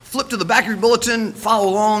Flip to the back of your bulletin, follow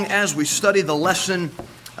along as we study the lesson.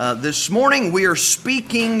 This morning we are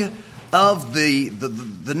speaking of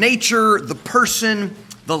the nature, the person,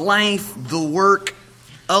 the life, the work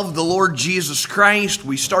of the Lord Jesus Christ.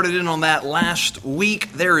 We started in on that last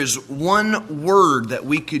week. There is one word that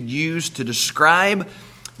we could use to describe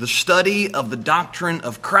the study of the doctrine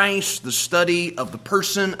of Christ, the study of the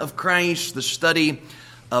person of Christ, the study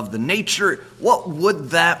of the nature. What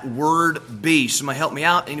would that word be? Somebody help me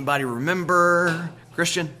out. Anybody remember?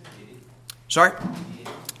 Christian? Sorry?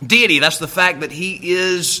 Deity. That's the fact that He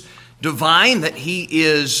is divine, that He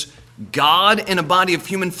is God in a body of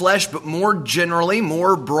human flesh, but more generally,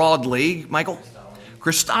 more broadly, Michael?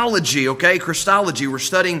 Christology, okay? Christology. We're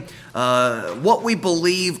studying what we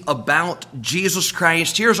believe about Jesus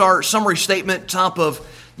Christ. Here's our summary statement, top of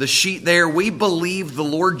the sheet there. We believe the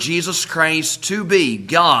Lord Jesus Christ to be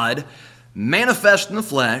God, manifest in the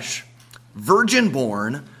flesh, virgin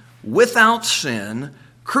born, without sin,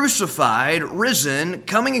 crucified, risen,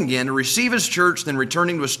 coming again to receive His church, then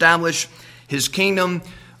returning to establish His kingdom.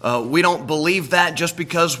 We don't believe that just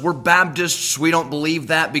because we're Baptists. We don't believe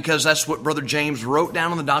that because that's what Brother James wrote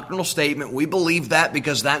down in the doctrinal statement. We believe that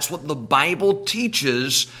because that's what the Bible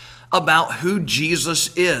teaches about who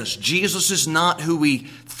Jesus is. Jesus is not who we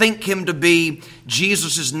think Him to be.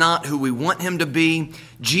 Jesus is not who we want Him to be.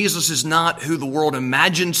 Jesus is not who the world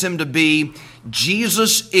imagines Him to be.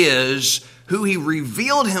 Jesus is who He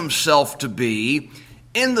revealed Himself to be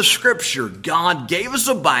in the Scripture. God gave us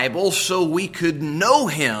a Bible so we could know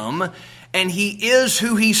Him, and He is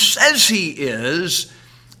who He says He is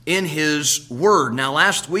in His Word. Now,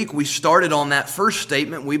 last week we started on that first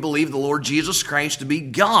statement. We believe the Lord Jesus Christ to be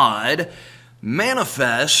God,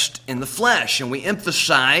 manifest in the flesh. And we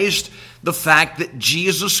emphasized the fact that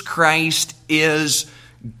Jesus Christ is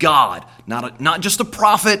God. Not just a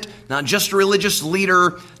prophet, not just a religious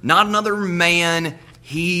leader, not another man.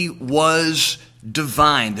 He was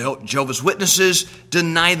divine. The Jehovah's Witnesses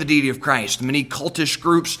deny the deity of Christ. Many cultish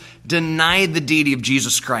groups deny the deity of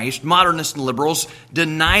Jesus Christ. Modernists and liberals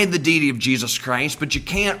deny the deity of Jesus Christ. But you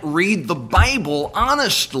can't read the Bible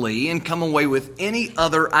honestly and come away with any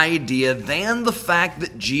other idea than the fact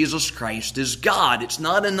that Jesus Christ is God. It's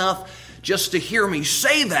not enough just to hear me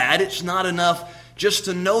say that. It's not enough just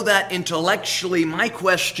to know that intellectually. My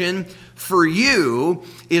question for you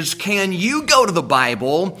is, can you go to the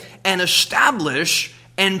Bible and establish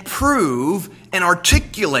and prove and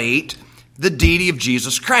articulate the deity of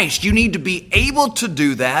Jesus Christ? You need to be able to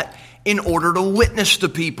do that in order to witness to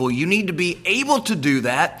people. You need to be able to do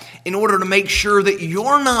that in order to make sure that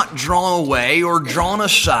you're not drawn away or drawn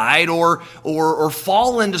aside or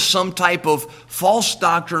fall into some type of false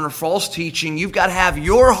doctrine or false teaching. You've got to have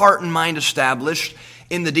your heart and mind established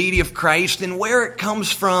in the deity of Christ and where it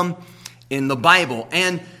comes from in the Bible.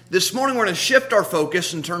 And this morning we're going to shift our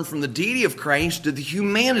focus and turn from the deity of Christ to the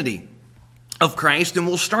humanity of Christ. And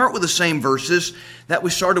we'll start with the same verses that we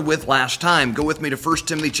started with last time. Go with me to 1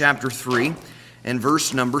 Timothy chapter 3 and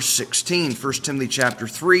verse number 16. 1 Timothy chapter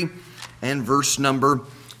 3 and verse number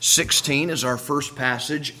 16 is our first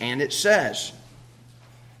passage, and it says,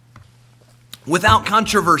 without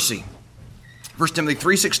controversy, 1 Timothy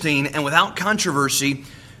 3:16, and without controversy,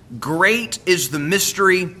 great is the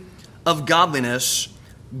mystery of godliness.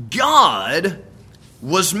 God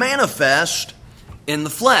was manifest in the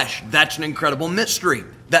flesh. That's an incredible mystery.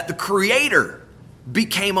 That the Creator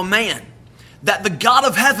became a man. That the God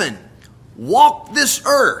of heaven walked this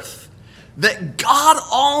earth. That God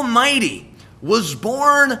Almighty was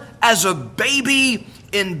born as a baby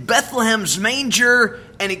in Bethlehem's manger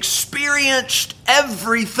and experienced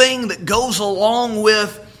everything that goes along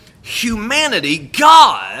with humanity.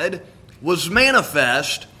 God was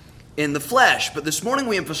manifest in the flesh. But this morning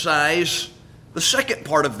we emphasize the second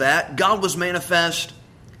part of that. God was manifest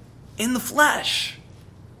in the flesh.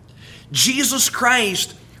 Jesus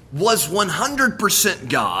Christ was 100%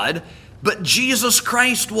 God, but Jesus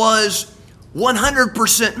Christ was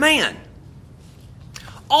 100% man.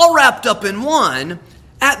 All wrapped up in one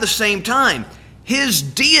at the same time. His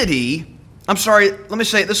deity, let me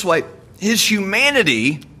say it this way. His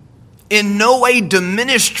humanity in no way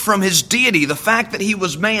diminished from His deity. The fact that He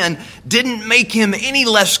was man didn't make Him any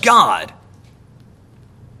less God.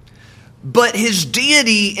 But His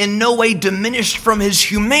deity in no way diminished from His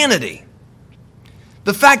humanity.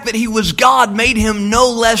 The fact that He was God made Him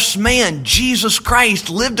no less man. Jesus Christ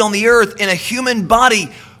lived on the earth in a human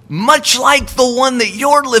body, much like the one that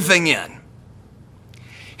you're living in.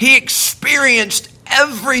 He experienced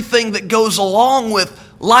everything that goes along with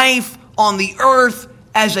life on the earth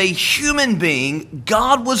as a human being.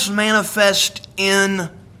 God was manifest in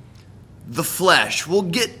the flesh. We'll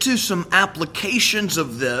get to some applications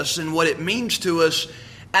of this and what it means to us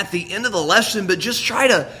at the end of the lesson, but just try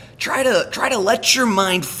to let your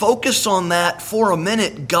mind focus on that for a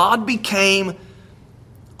minute. God became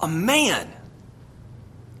a man.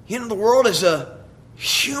 He entered the world as a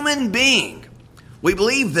human being. We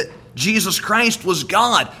believe that Jesus Christ was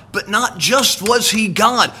God, but not just was he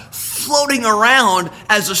God, floating around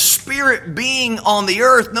as a spirit being on the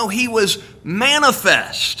earth. No, he was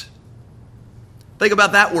manifest. Think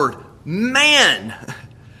about that word, man-ifest.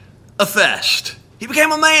 He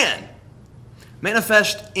became a man,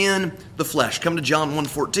 manifest in the flesh. Come to John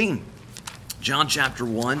 1:14. John chapter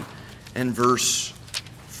 1 and verse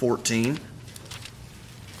 14.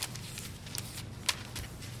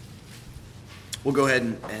 We'll go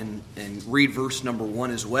ahead and read verse number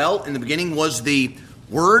 1 as well. In the beginning was the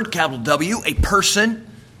Word, capital W, a person,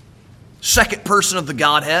 second person of the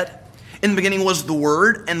Godhead. In the beginning was the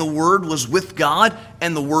Word, and the Word was with God,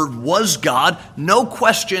 and the Word was God. No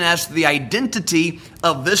question as to the identity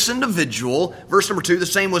of this individual. Verse number 2, the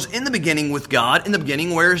same was in the beginning with God. In the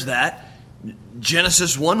beginning, where is that?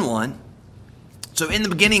 Genesis 1:1. So in the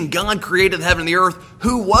beginning, God created the heaven and the earth.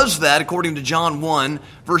 Who was that? According to John 1,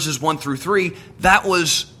 verses 1 through 3, that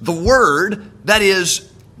was the Word, that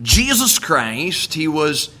is Jesus Christ. He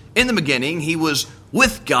was in the beginning. He was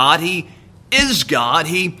with God. He is God.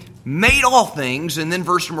 He made all things. And then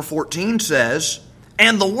verse number 14 says,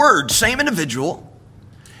 and the Word, same individual,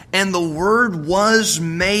 and the Word was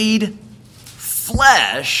made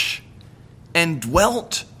flesh and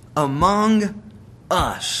dwelt among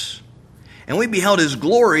us. And we beheld His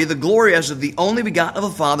glory, the glory as of the only begotten of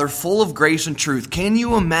the Father, full of grace and truth. Can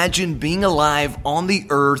you imagine being alive on the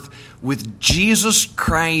earth with Jesus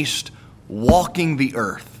Christ walking the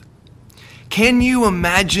earth? Can you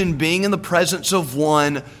imagine being in the presence of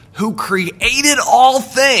one who created all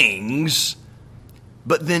things,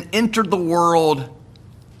 but then entered the world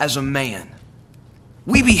as a man?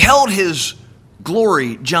 We beheld His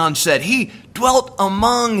glory, John said. He dwelt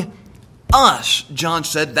among us, John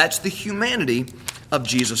said. That's the humanity of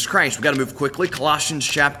Jesus Christ. We've got to move quickly. Colossians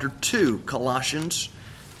chapter 2. Colossians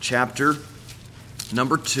chapter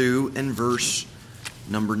number 2 and verse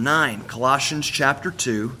number 9. Colossians chapter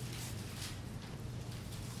 2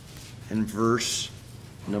 and verse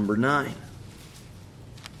number 9.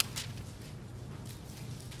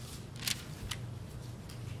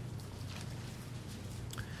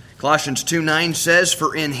 Colossians 2:9 says,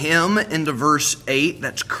 for in Him, into verse 8,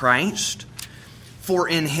 that's Christ, for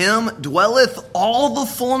in Him dwelleth all the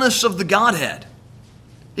fullness of the Godhead.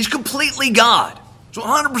 He's completely God. He's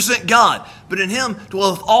 100% God. But in Him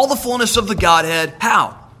dwelleth all the fullness of the Godhead.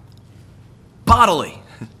 How? Bodily.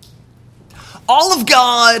 All of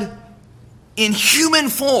God in human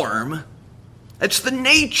form. That's the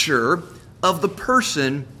nature of the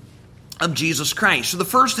person of Jesus Christ. So the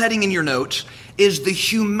first heading in your notes is the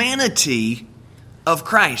humanity of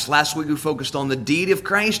Christ. Last week we focused on the deity of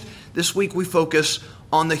Christ. This week we focus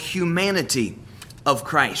on the humanity of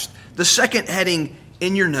Christ. The second heading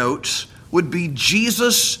in your notes would be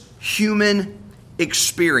Jesus' human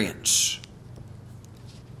experience.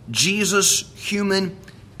 Jesus' human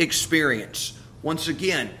experience. Once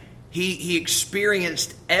again, he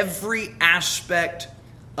experienced every aspect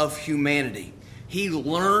of humanity. He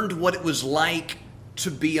learned what it was like to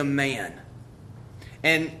be a man.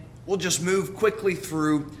 And we'll just move quickly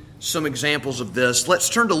through some examples of this. Let's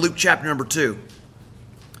turn to Luke chapter number 2.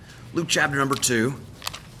 Luke chapter number 2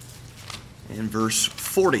 and verse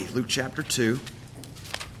 40. Luke chapter 2.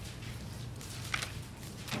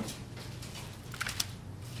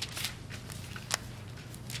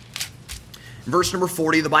 Verse number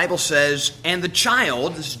 40, the Bible says, and the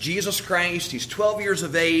child, this is Jesus Christ, he's 12 years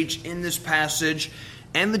of age in this passage,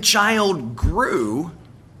 and the child grew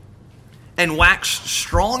and waxed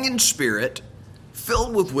strong in spirit,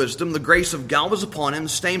 filled with wisdom. The grace of God was upon him. The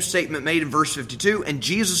same statement made in verse 52. And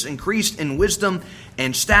Jesus increased in wisdom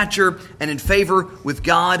and stature and in favor with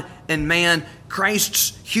God and man.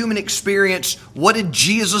 Christ's human experience. What did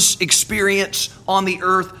Jesus experience on the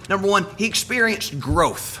earth? Number one, He experienced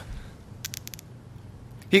growth.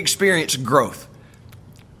 He experienced growth.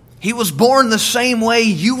 He was born the same way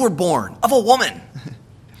you were born, of a woman.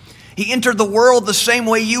 He entered the world the same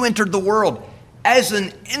way you entered the world, as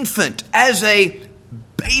an infant, as a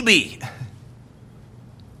baby.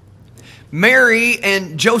 Mary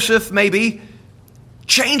and Joseph maybe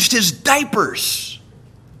changed his diapers.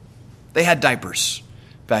 They had diapers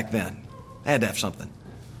back then. They had to have something.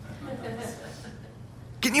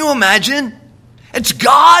 Can you imagine? It's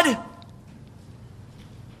God.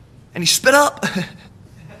 And He spit up.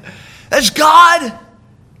 That's God.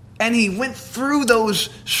 And he went through those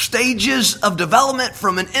stages of development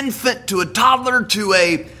from an infant to a toddler to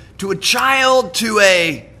a child to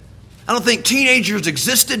a, I don't think teenagers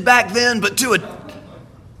existed back then, but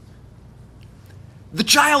the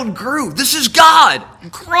child grew. This is God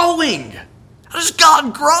growing. How does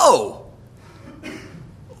God grow?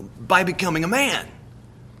 By becoming a man.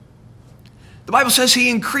 The Bible says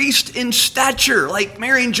he increased in stature. Like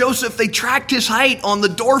Mary and Joseph, they tracked his height on the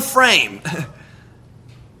door frame.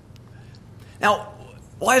 Now,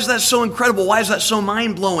 why is that so incredible? Why is that so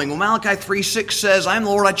mind-blowing? Well, Malachi 3:6 says, I am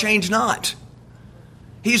the Lord, I change not.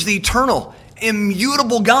 He's the eternal,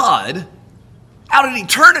 immutable God out of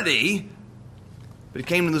eternity. But he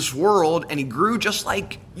came to this world and he grew just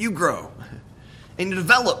like you grow. And he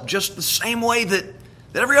developed just the same way that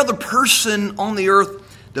every other person on the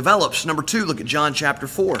earth develops. Number 2, look at John chapter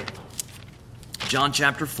 4. John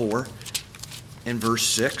chapter 4 and verse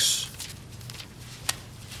 6.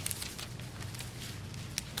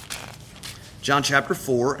 John chapter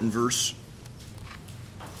 4 and verse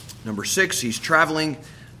number 6. He's traveling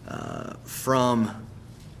from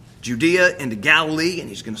Judea into Galilee, and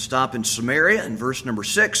he's going to stop in Samaria in verse number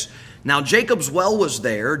 6. Now Jacob's well was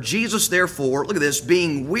there. Jesus, therefore, look at this,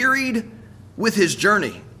 being wearied with his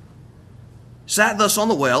journey, sat thus on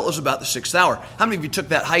the well. It was about the 6th hour. How many of you took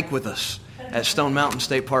that hike with us at Stone Mountain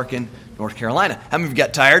State Park in North Carolina? How many of you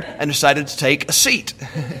got tired and decided to take a seat?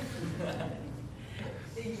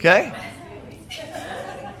 Okay?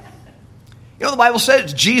 You know, the Bible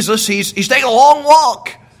says Jesus, he's taking a long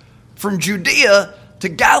walk from Judea to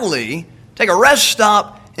Galilee, take a rest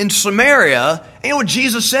stop in Samaria. And you know what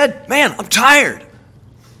Jesus said? Man, I'm tired.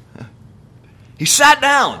 He sat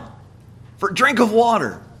down for a drink of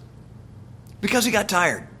water because he got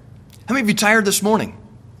tired. How many of you tired this morning?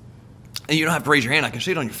 And you don't have to raise your hand. I can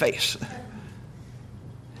see it on your face.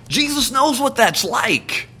 Jesus knows what that's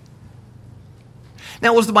like.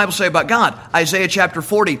 Now, what does the Bible say about God? Isaiah chapter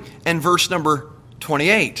 40 and verse number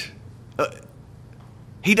 28.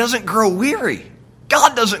 He doesn't grow weary.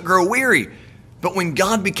 God doesn't grow weary. But when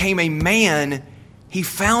God became a man, he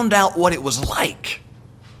found out what it was like.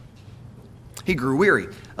 He grew weary.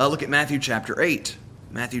 Look at Matthew chapter 8.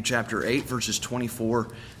 Matthew chapter 8, verses 24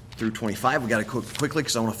 through 25. We've got to quickly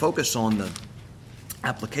because I want to focus on the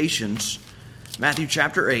applications. Matthew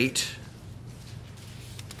chapter 8.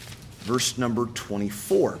 Verse number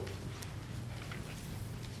 24.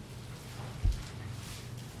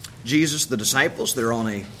 Jesus, the disciples, they're on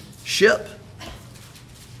a ship.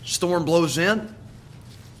 Storm blows in.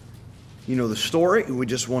 You know the story. We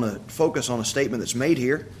just want to focus on a statement that's made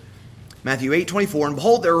here. Matthew 8:24. And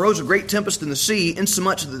behold, there arose a great tempest in the sea,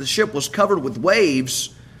 insomuch that the ship was covered with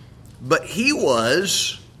waves, but he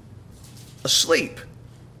was asleep.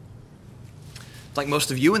 Like most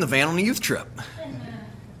of you in the van on a youth trip.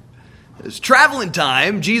 It's traveling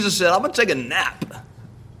time. Jesus said, I'm going to take a nap.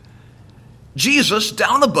 Jesus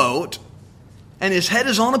down the boat, and his head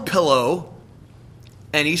is on a pillow,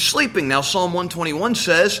 and he's sleeping. Now Psalm 121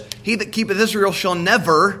 says, he that keepeth Israel shall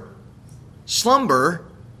never slumber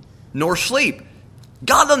nor sleep.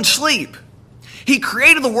 God doesn't sleep. He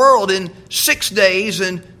created the world in 6 days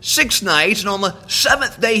and 6 nights, and on the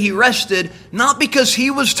 7th day he rested, not because he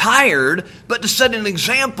was tired, but to set an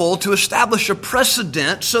example, to establish a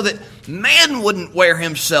precedent so that man wouldn't wear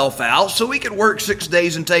himself out, so we could work 6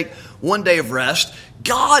 days and take 1 day of rest.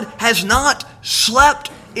 God has not slept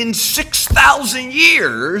in 6,000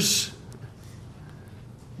 years,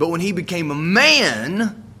 but when he became a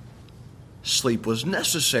man, sleep was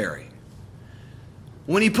necessary.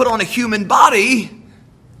 When he put on a human body,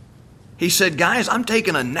 he said, guys, I'm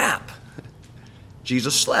taking a nap.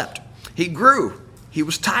 Jesus slept. He grew. He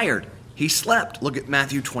was tired. He slept. Look at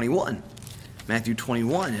Matthew 21. Matthew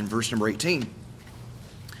 21 and verse number 18.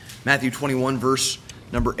 Matthew 21, verse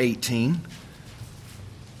number 18.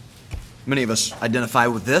 Many of us identify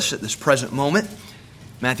with this at this present moment.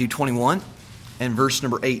 Matthew 21 and verse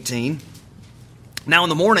number 18. Now in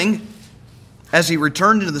the morning, as he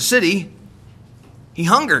returned into the city, he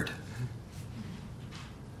hungered.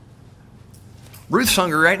 Ruth's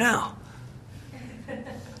hungry right now.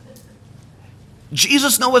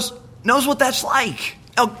 Jesus knows what that's like.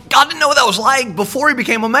 Now, God didn't know what that was like before he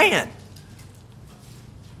became a man.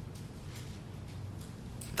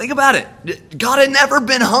 Think about it. God had never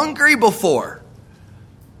been hungry before.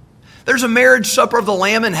 There's a marriage supper of the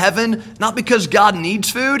Lamb in heaven, not because God needs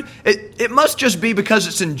food. It must just be because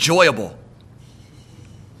it's enjoyable.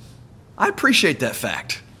 I appreciate that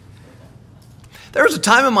fact. There was a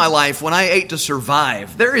time in my life when I ate to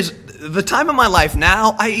survive. There is the time in my life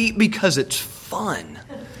now I eat because it's fun.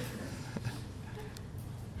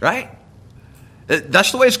 Right?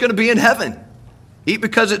 That's the way it's going to be in heaven. Eat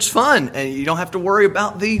because it's fun, and you don't have to worry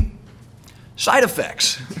about the side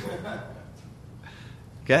effects.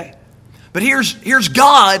 Okay? But here's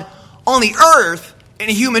God on the earth in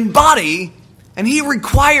a human body, and he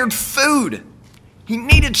required food. He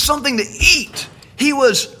needed something to eat. He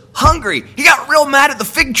was hungry. He got real mad at the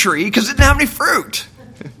fig tree because it didn't have any fruit.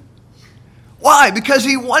 Why? Because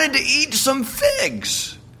he wanted to eat some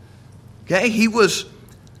figs. Okay? He was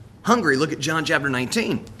hungry. Look at John chapter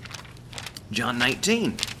 19. John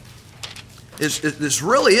 19. This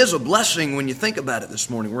really is a blessing when you think about it this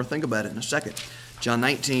morning. We're going to think about it in a second. John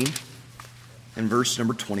 19 and verse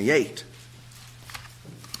number 28.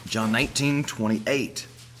 John 19, 28. This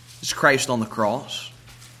is Christ on the cross.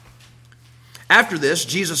 After this,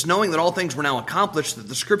 Jesus, knowing that all things were now accomplished, that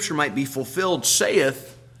the scripture might be fulfilled,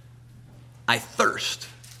 saith, I thirst.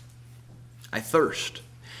 I thirst.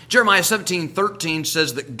 Jeremiah 17:13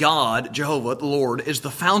 says that God, Jehovah, the Lord, is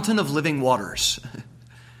the fountain of living waters.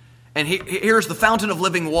 And here's the fountain of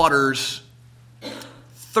living waters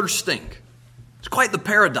thirsting. It's quite the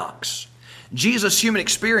paradox. Jesus' human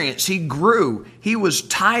experience, he grew, he was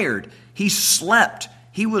tired, he slept,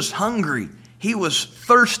 he was hungry, he was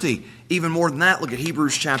thirsty. Even more than that, look at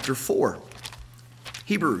Hebrews chapter 4.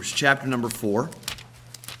 Hebrews chapter number 4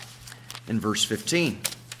 and verse 15.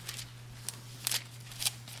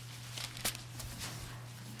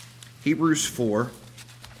 Hebrews 4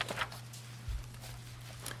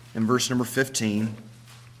 and verse number 15.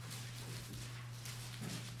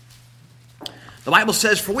 The Bible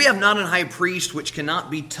says, For we have not an high priest which cannot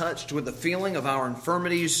be touched with the feeling of our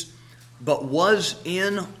infirmities, but was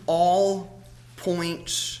in all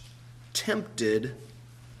points tempted,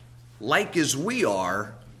 like as we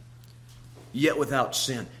are, yet without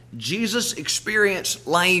sin. Jesus experienced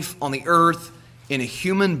life on the earth in a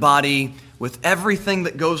human body with everything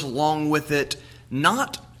that goes along with it,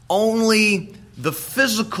 not only the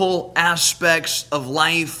physical aspects of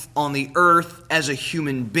life on the earth as a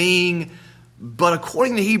human being, but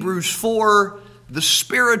according to Hebrews 4, the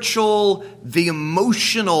spiritual, the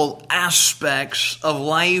emotional aspects of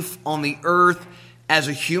life on the earth as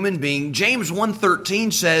a human being. James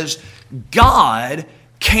 1:13 says, God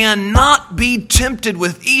cannot be tempted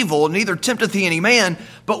with evil, neither tempteth he any man,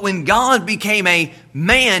 but when God became a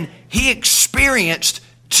man, he experienced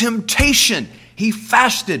temptation. He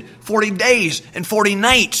fasted 40 days and 40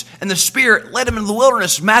 nights, and the Spirit led him into the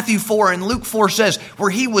wilderness. Matthew 4 and Luke 4 says, where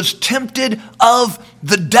he was tempted of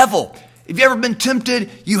the devil. If you've ever been tempted,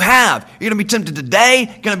 you have. You're going to be tempted today,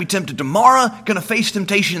 going to be tempted tomorrow, going to face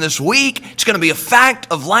temptation this week. It's going to be a fact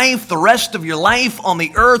of life the rest of your life on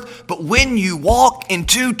the earth. But when you walk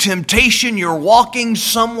into temptation, you're walking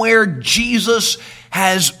somewhere Jesus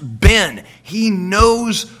has been. He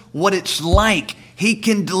knows what it's like. He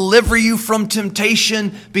can deliver you from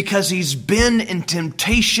temptation because he's been in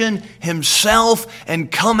temptation himself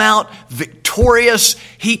and come out victorious.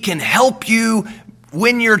 He can help you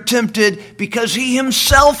when you're tempted because he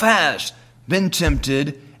himself has been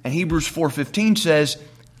tempted. And Hebrews 4:15 says,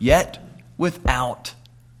 yet without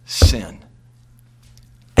sin.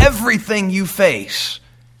 Everything you face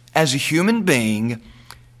as a human being,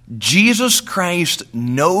 Jesus Christ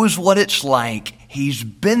knows what it's like. He's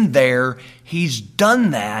been there. He's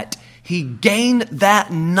done that. He gained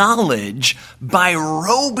that knowledge by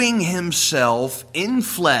robing himself in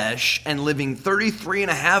flesh and living 33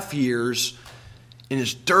 and a half years in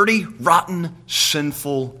his dirty, rotten,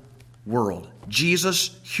 sinful world.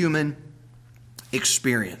 Jesus' human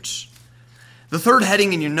experience. The third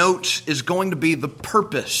heading in your notes is going to be the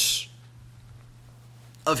purpose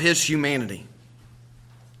of his humanity.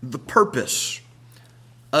 The purpose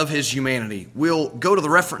of his humanity. We'll go to the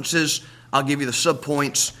references. I'll give you the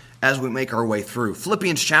subpoints as we make our way through.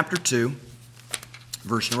 Philippians chapter 2,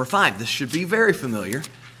 verse number 5. This should be very familiar.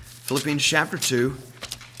 Philippians chapter 2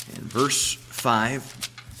 and verse 5.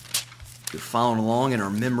 You're following along in our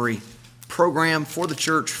memory program for the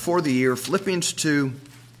church for the year. Philippians 2,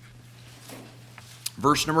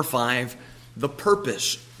 verse number 5. The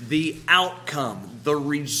purpose, the outcome, the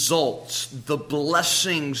results, the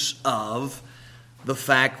blessings of the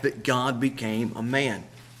fact that God became a man.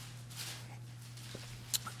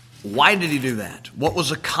 Why did he do that? What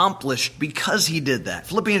was accomplished because he did that?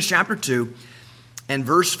 Philippians chapter 2 and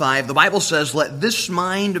verse 5, the Bible says, let this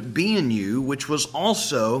mind be in you, which was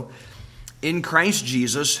also in Christ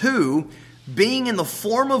Jesus, who, being in the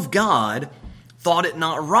form of God, thought it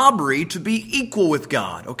not robbery to be equal with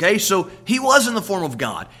God. Okay, so he was in the form of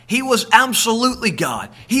God. He was absolutely God.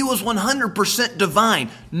 He was 100% divine.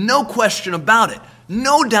 No question about it.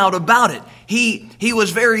 No doubt about it. He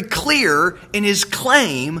was very clear in his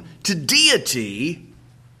claim to deity,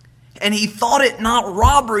 and he thought it not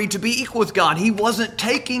robbery to be equal with God. He wasn't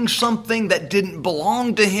taking something that didn't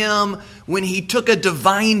belong to him when he took a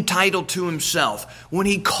divine title to himself. When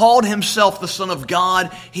he called himself the Son of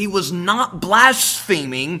God, he was not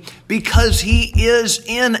blaspheming because he is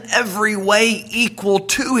in every way equal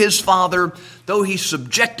to his Father, though he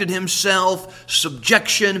subjected himself.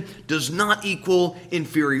 Subjection does not equal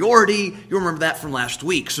inferiority. You remember that from last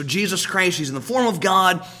week. So Jesus Christ, he's in the form of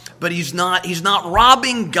God, but he's not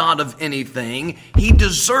robbing God of anything. He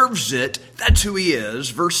deserves it. That's who he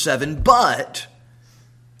is. Verse 7, but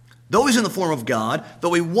though he's in the form of God,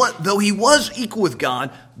 though he was equal with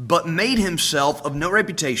God, but made himself of no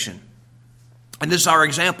reputation. And this is our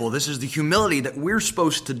example. This is the humility that we're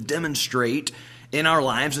supposed to demonstrate in our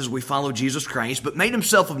lives as we follow Jesus Christ, but made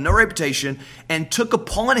himself of no reputation and took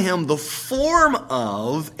upon him the form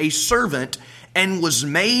of a servant and was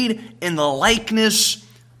made in the likeness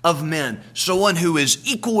of men. So one who is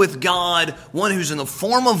equal with God, one who's in the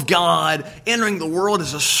form of God, entering the world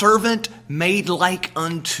as a servant made like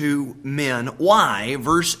unto men. Why?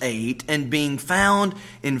 Verse 8, and being found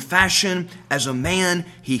in fashion as a man,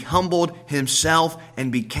 he humbled himself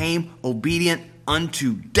and became obedient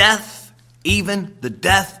unto death, even the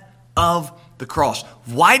death of the cross.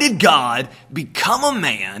 Why did God become a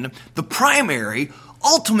man? The primary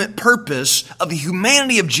ultimate purpose of the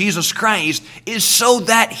humanity of Jesus Christ is so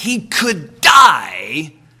that he could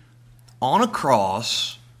die on a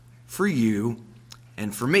cross for you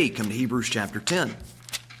and for me. Come to Hebrews chapter 10.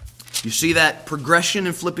 You see that progression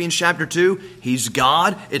in Philippians chapter 2? He's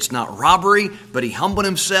God. It's not robbery, but he humbled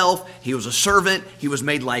himself. He was a servant. He was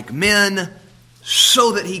made like men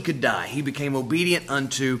so that he could die. He became obedient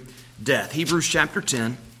unto death. Hebrews chapter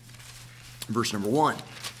 10, verse number 1.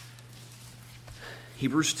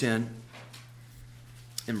 Hebrews 10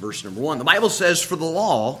 and verse number 1. The Bible says, for the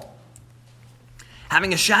law,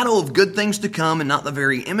 having a shadow of good things to come and not the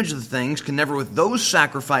very image of the things, can never with those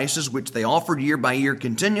sacrifices which they offered year by year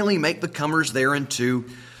continually make the comers thereunto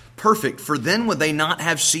perfect. For then would they not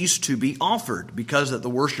have ceased to be offered, because that the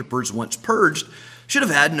worshippers once purged should have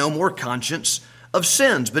had no more conscience of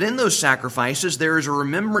sins. But in those sacrifices there is a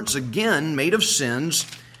remembrance again made of sins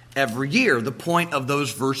every year. The point of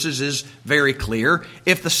those verses is very clear.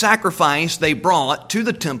 If the sacrifice they brought to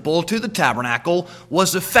the temple, to the tabernacle,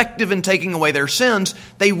 was effective in taking away their sins,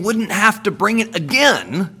 they wouldn't have to bring it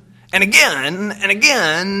again and again and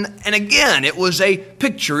again and again. It was a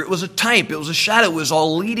picture, it was a type, it was a shadow, it was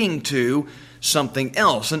all leading to something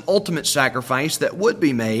else, an ultimate sacrifice that would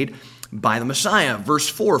be made by the Messiah. Verse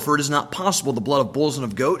 4, for it is not possible the blood of bulls and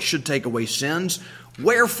of goats should take away sins.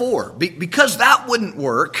 Wherefore? Because that wouldn't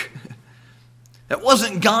work. That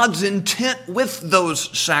wasn't God's intent with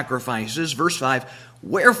those sacrifices. Verse 5,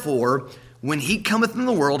 wherefore, when he cometh in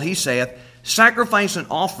the world, he saith, sacrifice and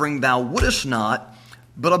offering thou wouldest not,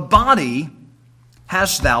 but a body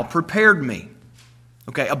hast thou prepared me.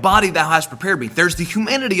 Okay, a body thou hast prepared me. There's the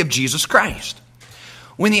humanity of Jesus Christ.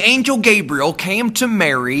 When the angel Gabriel came to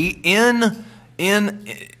Mary in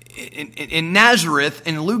Nazareth,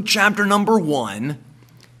 in Luke chapter number 1,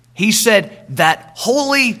 he said, that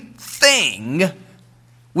holy thing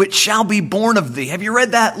which shall be born of thee. Have you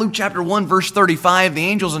read that? Luke chapter 1, verse 35, the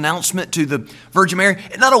angel's announcement to the Virgin Mary.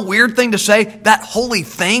 Isn't that a weird thing to say? That holy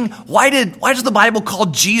thing? Why does the Bible call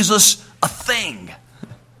Jesus a thing?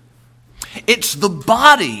 It's the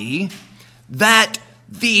body that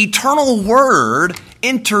the eternal Word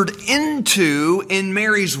entered into in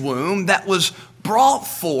Mary's womb, that was brought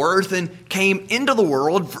forth and came into the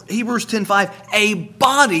world. Hebrews 10:5, a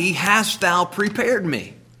body hast thou prepared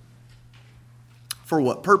me. For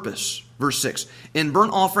what purpose? Verse 6, in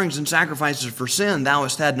burnt offerings and sacrifices for sin thou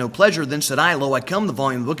hast had no pleasure. Then said I, lo, I come, the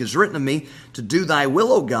volume of the book is written of me, to do thy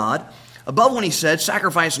will, O God. Above when he said,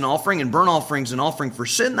 sacrifice and offering and burnt offerings and offering for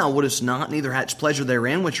sin thou wouldest not, neither hadst pleasure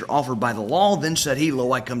therein, which are offered by the law. Then said he,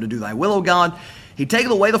 lo, I come to do thy will, O God. He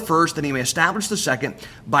taketh away the first, that he may establish the second,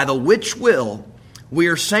 by the which will we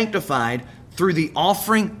are sanctified through the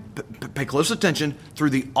offering, pay close attention,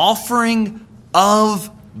 through the offering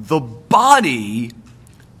of the body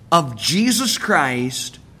of Jesus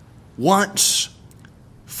Christ once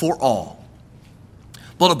for all.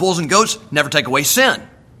 Blood of bulls and goats never take away sin.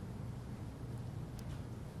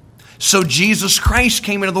 So Jesus Christ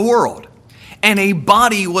came into the world, and a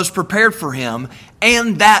body was prepared for him,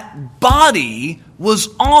 and that body was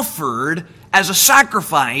offered as a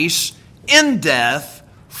sacrifice in death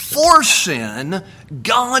for sin.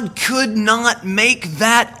 God could not make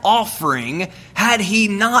that offering had he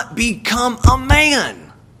not become a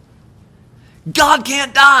man. God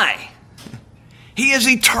can't die. He is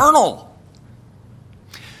eternal.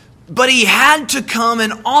 But he had to come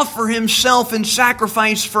and offer himself in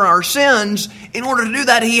sacrifice for our sins. In order to do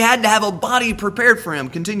that, he had to have a body prepared for him.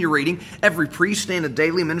 Continue reading. Every priest standeth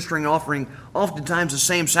daily ministering and offering oftentimes the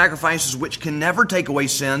same sacrifices which can never take away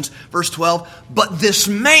sins. Verse 12, but this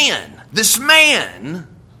man,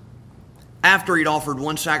 after he'd offered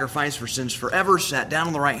one sacrifice for sins forever, sat down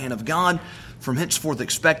on the right hand of God, from henceforth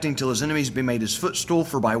expecting till his enemies be made his footstool.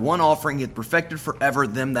 For by one offering he hath perfected forever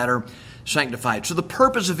them that are sanctified. So the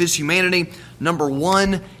purpose of his humanity, number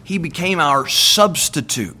one, he became our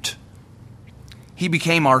substitute. He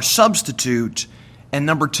became our substitute. And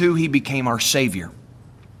number two, he became our Savior.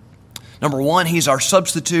 Number one, he's our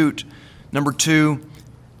substitute. Number two,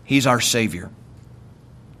 he's our Savior.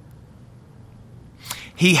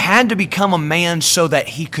 He had to become a man so that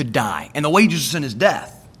he could die. And the wages of sin is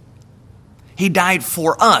death. He died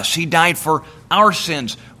for us. He died for our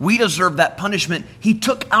sins. We deserve that punishment. He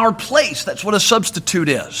took our place. That's what a substitute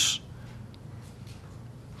is.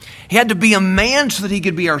 He had to be a man so that he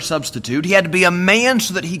could be our substitute. He had to be a man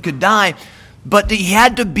so that he could die. But he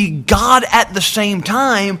had to be God at the same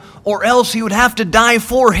time, or else he would have to die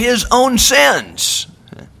for his own sins.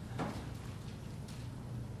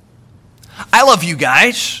 I love you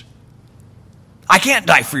guys. I can't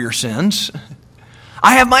die for your sins.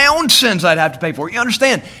 I have my own sins I'd have to pay for. You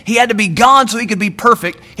understand? He had to be God so he could be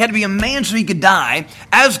perfect. He had to be a man so he could die.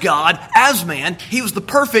 As God, as man, he was the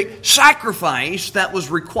perfect sacrifice that was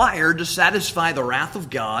required to satisfy the wrath of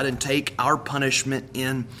God and take our punishment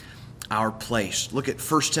in our place. Look at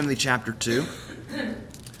 1 Timothy chapter 2,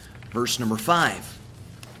 verse number 5.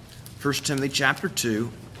 1 Timothy chapter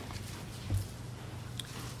 2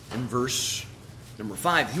 and verse number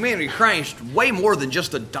 5, the humanity of Christ, way more than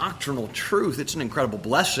just a doctrinal truth. It's an incredible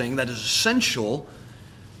blessing that is essential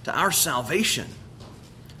to our salvation.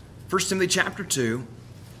 1 Timothy chapter 2,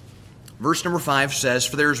 verse number 5 says,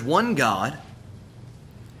 for there is one God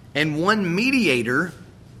and one mediator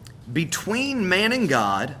between between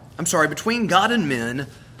God and men,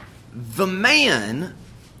 the man,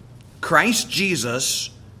 Christ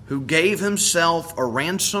Jesus, who gave himself a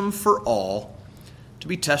ransom for all, to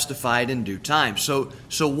be testified in due time. So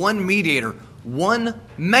one mediator, one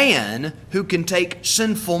man who can take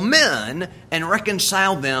sinful men and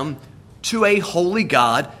reconcile them to a holy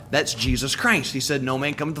God, that's Jesus Christ. He said, no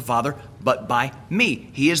man cometh to the Father but by me.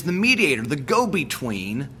 He is the mediator, the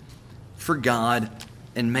go-between for God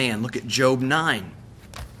and man. Look at Job 9.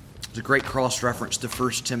 It's a great cross-reference to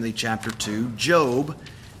 1 Timothy chapter 2. Job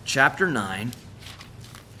chapter 9,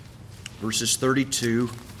 verses 32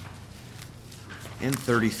 and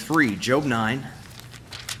 33. Job 9,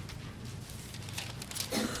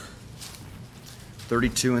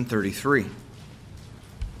 32 and 33.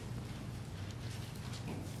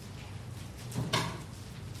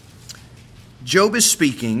 Job is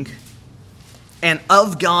speaking, and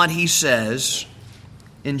of God he says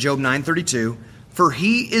in Job 9:32, for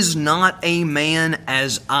he is not a man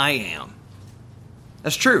as I am.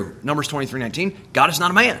 That's true. Numbers 23:19, God is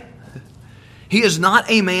not a man. He is not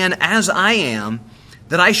a man as I am,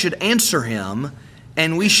 that I should answer him,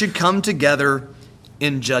 and we should come together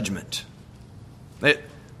in judgment.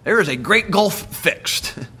 There is a great gulf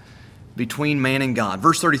fixed between man and God.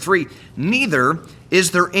 Verse 33, neither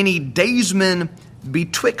is there any daysman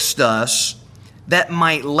betwixt us that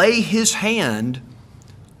might lay his hand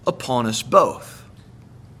upon us both.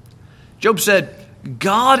 Job said,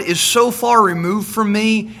 God is so far removed from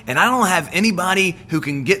me, and I don't have anybody who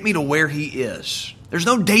can get me to where he is. There's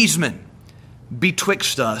no daysman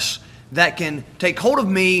betwixt us that can take hold of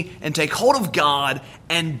me and take hold of God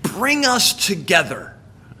and bring us together.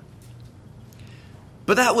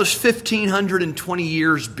 But that was 1,520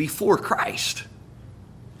 years before Christ.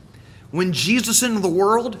 When Jesus entered the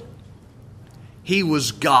world, he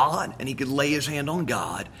was God and he could lay his hand on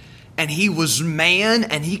God. And he was man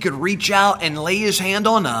and he could reach out and lay his hand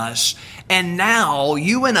on us. And now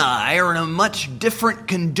you and I are in a much different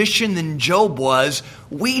condition than Job was.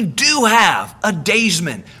 We do have a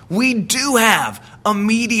daysman. We do have a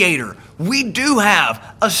mediator. We do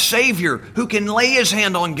have a Savior who can lay his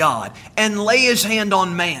hand on God and lay his hand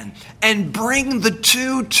on man and bring the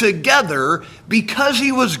two together because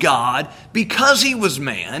he was God, because he was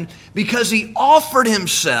man, because he offered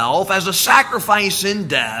himself as a sacrifice in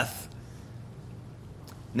death.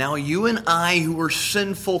 Now you and I who are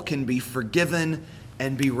sinful can be forgiven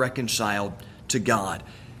and be reconciled to God.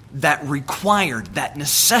 That required, that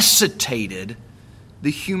necessitated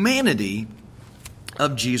the humanity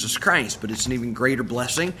of Jesus Christ. But it's an even greater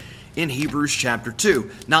blessing in Hebrews chapter 2.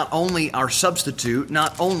 Not only our substitute,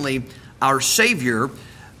 not only our Savior,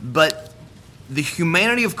 but the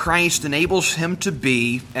humanity of Christ enables him to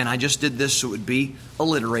be, and I just did this so it would be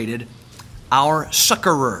alliterated, our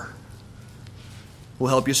succorer. We'll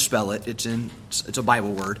help you spell it. It's a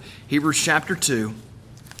Bible word. Hebrews chapter 2,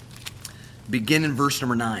 begin in verse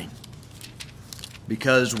number 9.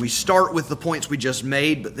 Because we start with the points we just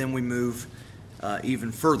made, but then we move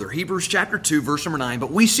even further. Hebrews chapter 2, verse number 9.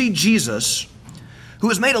 But we see Jesus, who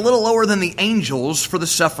was made a little lower than the angels for the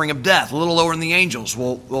suffering of death. A little lower than the angels.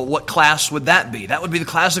 Well, what class would that be? That would be the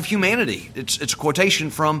class of humanity. It's a quotation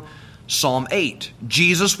from Psalm 8.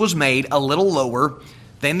 Jesus was made a little lower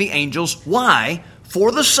than the angels. Why?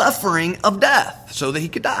 For the suffering of death, so that he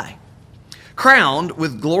could die. Crowned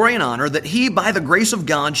with glory and honor, that he by the grace of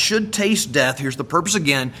God should taste death. Here's the purpose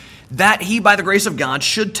again. That he by the grace of God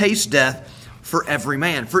should taste death for every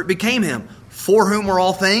man. For it became him, for whom are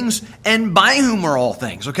all things, and by whom are all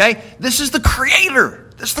things. Okay? This is the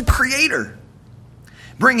Creator. This is the Creator.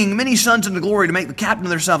 Bringing many sons into glory to make the captain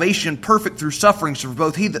of their salvation perfect through sufferings. For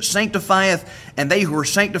both he that sanctifieth and they who are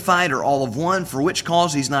sanctified are all of one, for which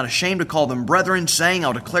cause he's not ashamed to call them brethren, saying,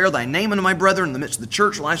 I'll declare thy name unto my brethren, in the midst of the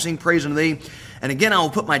church will I sing praise unto thee. And again I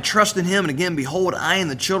will put my trust in him, and again, behold, I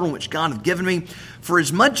and the children which God hath given me. For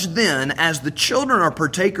as much then as the children are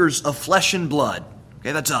partakers of flesh and blood,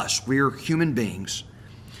 okay, that's us, we are human beings,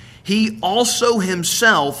 he also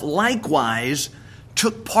himself likewise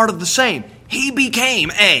took part of the same. He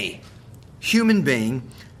became a human being,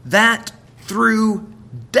 that through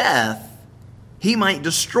death he might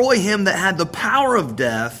destroy him that had the power of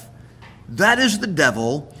death, that is the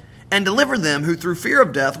devil, and deliver them who through fear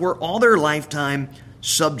of death were all their lifetime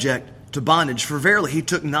subject to bondage. For verily he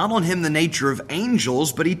took not on him the nature of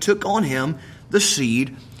angels, but he took on him the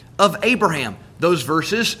seed of Abraham. Those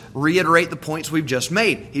verses reiterate the points we've just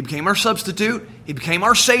made. He became our substitute. He became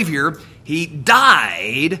our Savior. He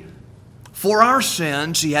died for our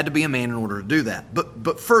sins. He had to be a man in order to do that.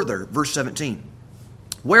 But further, verse 17.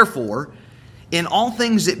 Wherefore, in all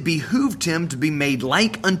things it behooved him to be made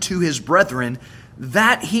like unto his brethren,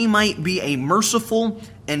 that he might be a merciful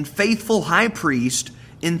and faithful high priest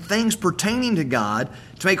in things pertaining to God,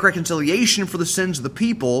 to make reconciliation for the sins of the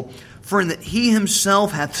people. For in that he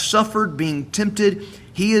himself hath suffered being tempted,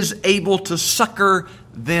 he is able to succor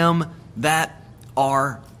them that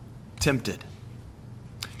are tempted.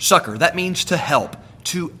 Succor, that means to help,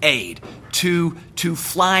 to aid, to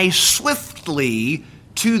fly swiftly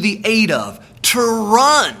to the aid of, to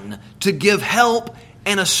run, to give help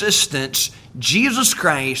and assistance. Jesus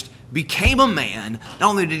Christ became a man. Not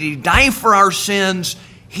only did he die for our sins,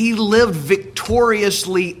 he lived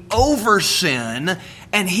victoriously over sin,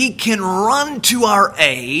 and he can run to our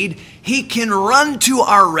aid. He can run to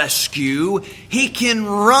our rescue. He can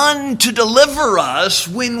run to deliver us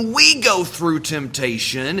when we go through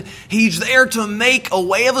temptation. He's there to make a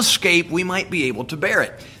way of escape we might be able to bear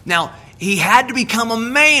it. Now, he had to become a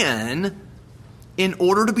man in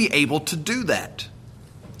order to be able to do that.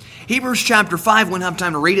 Hebrews chapter 5, we don't have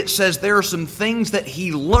time to read it, says there are some things that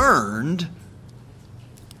he learned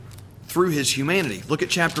through his humanity. Look at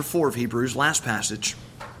chapter 4 of Hebrews, last passage.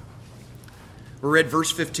 We read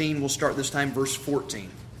verse 15. We'll start this time verse 14.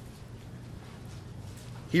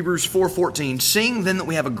 Hebrews 4:14. Seeing then that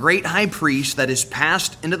we have a great high priest that is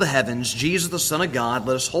passed into the heavens, Jesus the Son of God,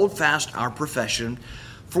 let us hold fast our profession.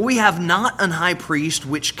 For we have not an high priest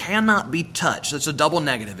which cannot be touched. That's a double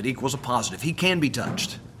negative. It equals a positive. He can be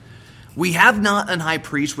touched. We have not an high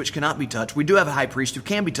priest which cannot be touched. We do have a high priest who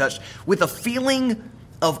can be touched with a feeling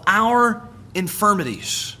of our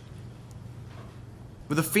infirmities.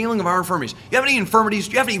 With a feeling of our infirmities. Do you have any infirmities?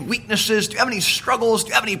 Do you have any weaknesses? Do you have any struggles? Do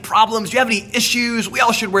you have any problems? Do you have any issues? We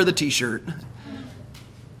all should wear the t-shirt.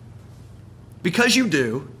 Because you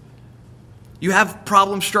do. You have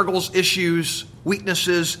problems, struggles, issues,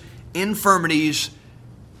 weaknesses, infirmities.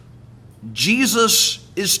 Jesus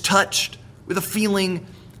is touched with a feeling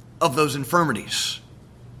of those infirmities.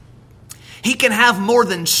 He can have more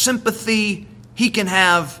than sympathy. He can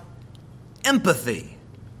have empathy.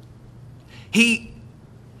 He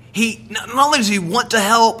not only does he want to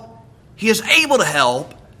help, he is able to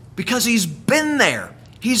help because he's been there.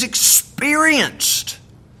 He's experienced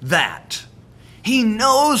that. He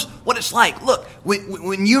knows what it's like. Look,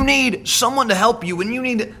 when you need someone to help you, when you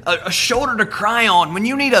need a shoulder to cry on, when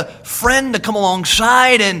you need a friend to come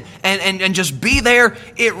alongside and just be there,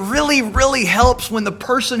 it really, really helps when the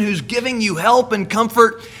person who's giving you help and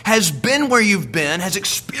comfort has been where you've been, has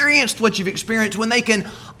experienced what you've experienced, when they can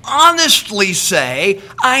honestly say,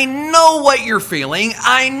 I know what you're feeling.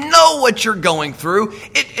 I know what you're going through.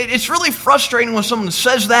 It's really frustrating when someone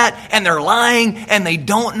says that and they're lying and they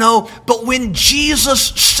don't know. But when Jesus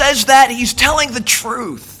says that, he's telling the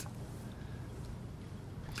truth.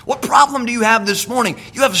 What problem do you have this morning?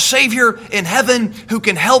 You have a Savior in heaven who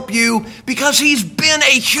can help you because he's been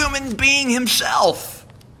a human being himself.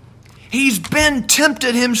 He's been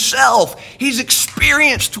tempted himself. He's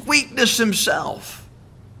experienced weakness himself.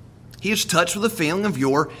 He is touched with the feeling of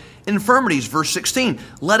your infirmities. Verse 16,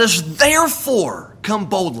 let us therefore come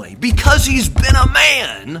boldly. Because he's been a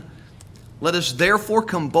man, let us therefore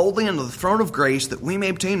come boldly unto the throne of grace that we may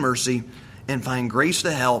obtain mercy and find grace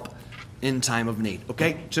to help in time of need.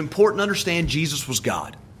 Okay? It's important to understand Jesus was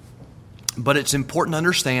God. But it's important to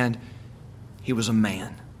understand he was a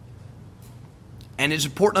man. And it's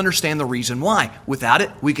important to understand the reason why. Without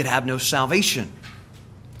it, we could have no salvation.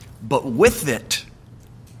 But with it,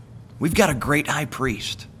 we've got a great high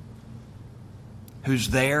priest who's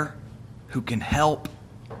there, who can help,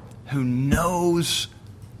 who knows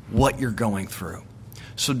what you're going through.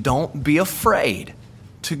 So don't be afraid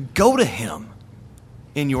to go to him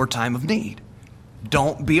in your time of need.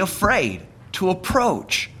 Don't be afraid to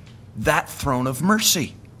approach that throne of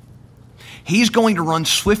mercy. He's going to run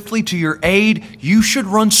swiftly to your aid. You should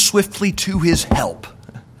run swiftly to his help.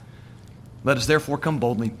 Let us therefore come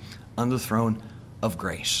boldly unto the throne of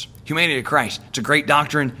grace. Humanity of Christ. It's a great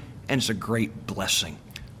doctrine and it's a great blessing.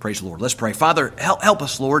 Praise the Lord. Let's pray. Father, help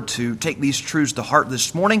us, Lord, to take these truths to heart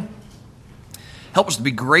this morning. Help us to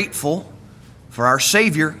be grateful for our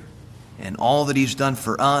Savior and all that he's done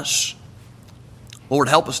for us. Lord,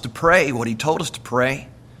 help us to pray what he told us to pray.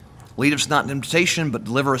 Lead us not in temptation, but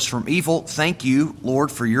deliver us from evil. Thank you, Lord,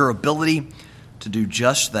 for your ability to do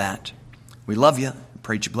just that. We love you.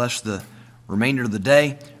 Pray that you bless the remainder of the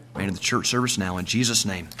day, remainder of the church service now. In Jesus'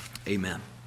 name, amen.